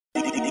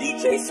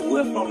J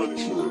Swift on the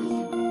truth.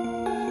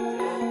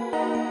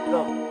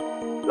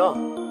 Look,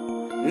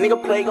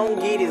 nigga play gon'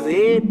 get his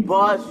head,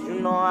 boss.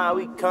 You know how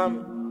we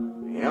coming,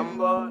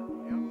 YoungBoy.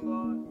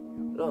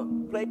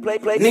 Look, play.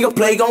 Nigga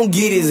play gon'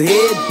 get his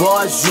head,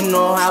 boss. You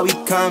know how we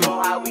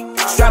coming.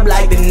 Strap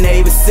like the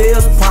Navy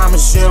SEALs,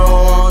 promise you don't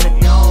want it.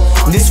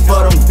 This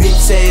for them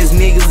bitch ass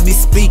niggas be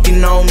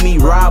speaking on me.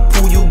 Rob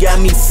Pooh, you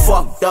got me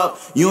fucked up.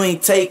 You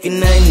ain't taking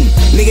nothing.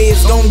 Nigga,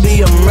 it's gon'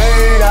 be a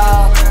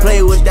murder.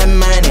 Play with that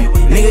money.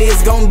 Nigga,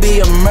 it's gon' be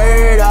a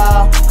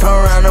murder.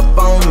 Come round up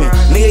on me.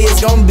 Nigga,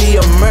 it's gon' be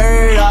a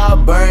murder.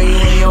 Burn you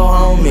and your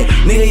homie.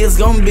 Nigga, it's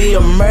gon' be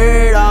a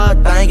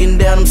murder. Thinking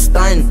that I'm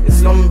stunning.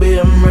 It's gon' be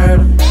a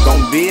murder.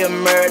 Gon' be a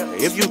murder.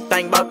 If you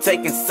think about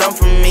taking some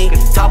from me,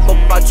 talk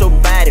about your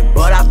body,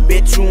 but I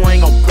bet you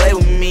ain't gon' play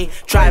with me.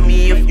 Try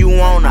me if you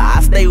wanna.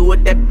 I stay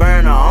with that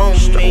burner on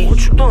me.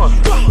 What you doing?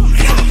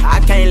 I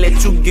can't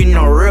let you get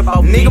no rip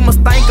off me. Nigga must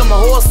think I'm a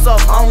horse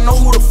up. I don't know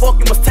who the fuck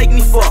you must take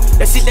me for.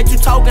 That shit that you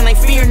talking ain't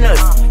fearing us.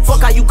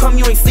 Fuck how you come,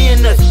 you ain't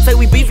seeing us. Say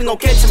we beefing, gon'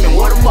 catch him and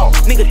word him up.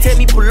 Nigga tell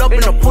me pull up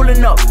and I'm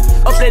pulling up.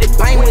 Up let it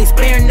bang, we ain't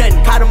sparing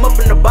nothing. Caught him up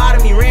in the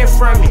bottom, he ran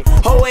from me.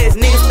 Whole ass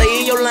niggas stay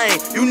in your lane.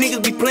 You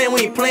niggas be playing,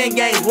 we ain't playing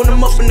games. When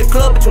I'm up in the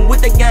club, bitch, I'm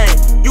with the gang.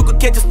 You could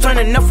catch us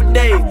turning up for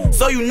days.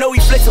 So you know we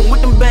flexing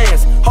with them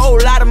bands. Whole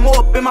lot of more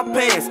up in my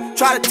pants.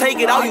 Try to take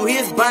it, all you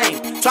hear is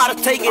bang. Try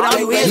to take it, all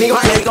you hear is bang.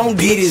 Nigga play gon'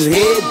 get his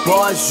head,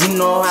 boss. You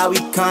know how we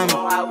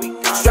coming.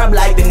 Strap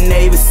like the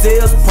Navy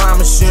SEALs,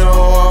 promise you don't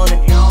want it.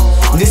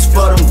 This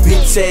for them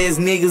bitch ass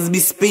niggas be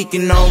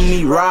speaking on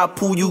me. Rob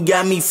Pooh, you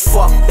got me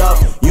fucked up.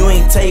 You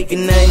ain't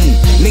taking nothing.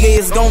 Nigga,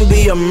 it's gon'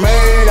 be a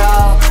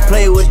murder.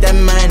 Play with that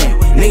money.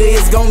 Nigga,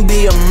 it's gon'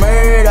 be a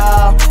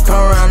murder.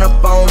 Come round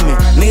up on me.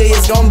 Nigga,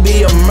 it's gon'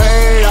 be a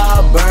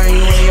murder. Burn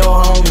you and your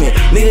homie.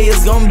 Nigga,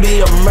 it's gon'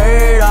 be a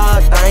murder.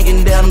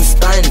 Thinking that I'm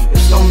stunning.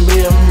 It's gon'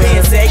 be a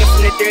murder. Sagging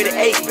from the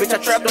 38. Bitch, I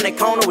trapped on that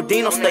corner with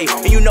Dino State.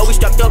 And you know we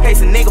strapped up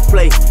case a nigga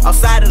play.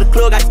 Outside of the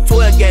club, got the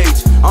 12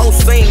 gauge. I don't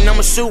sing,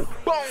 I'ma shoot.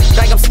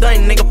 Think I'm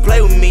stunning, nigga,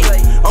 play with me.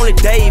 Only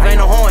Dave, ain't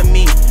no harm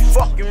me.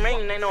 Fuck you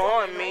mean, ain't no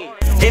harm me.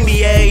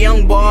 NBA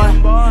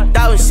YoungBoy,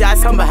 1,000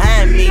 shots come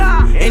behind me.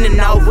 In and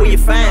out where you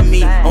find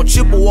me. On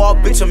Chippewa,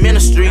 bitch, I'm in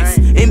the streets.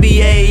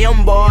 NBA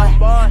YoungBoy,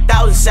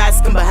 1,000 shots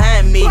come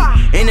behind me.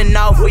 In and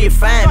out where you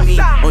find me.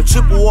 On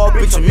Chippewa,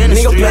 bitch, I'm in the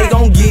streets. Nigga play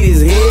gon' get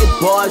his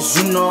head, boss.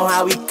 You know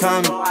how we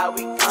coming.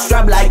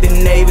 Strap like the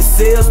Navy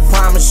SEALs,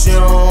 promise you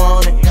don't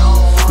want it.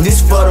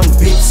 This for them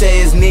bitch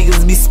ass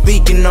niggas be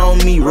speaking on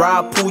me.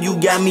 Rob Pooh, you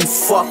got me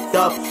fucked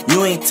up.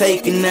 You ain't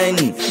taking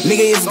nothing.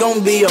 Nigga, it's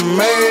gon' be a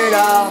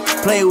murder.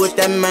 Play with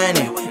that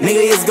money.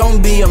 Nigga, it's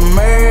gon' be a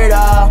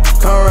murder.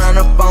 Come round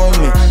up on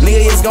me.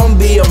 Nigga, it's gon'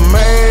 be a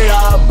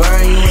murder.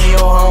 Burn you and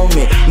your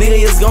homie.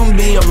 Nigga, it's gon'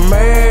 be a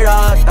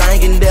murder.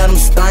 Thinking that I'm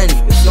stunning.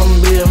 It's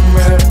gon' be a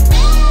murder.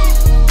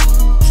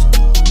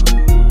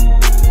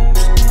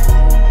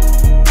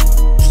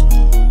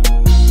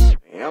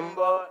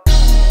 YoungBoy.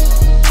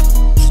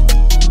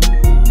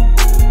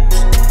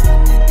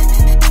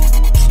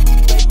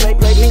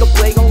 Nigga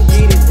play gon'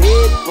 get his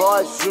head,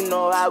 boss. You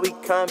know how we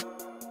coming.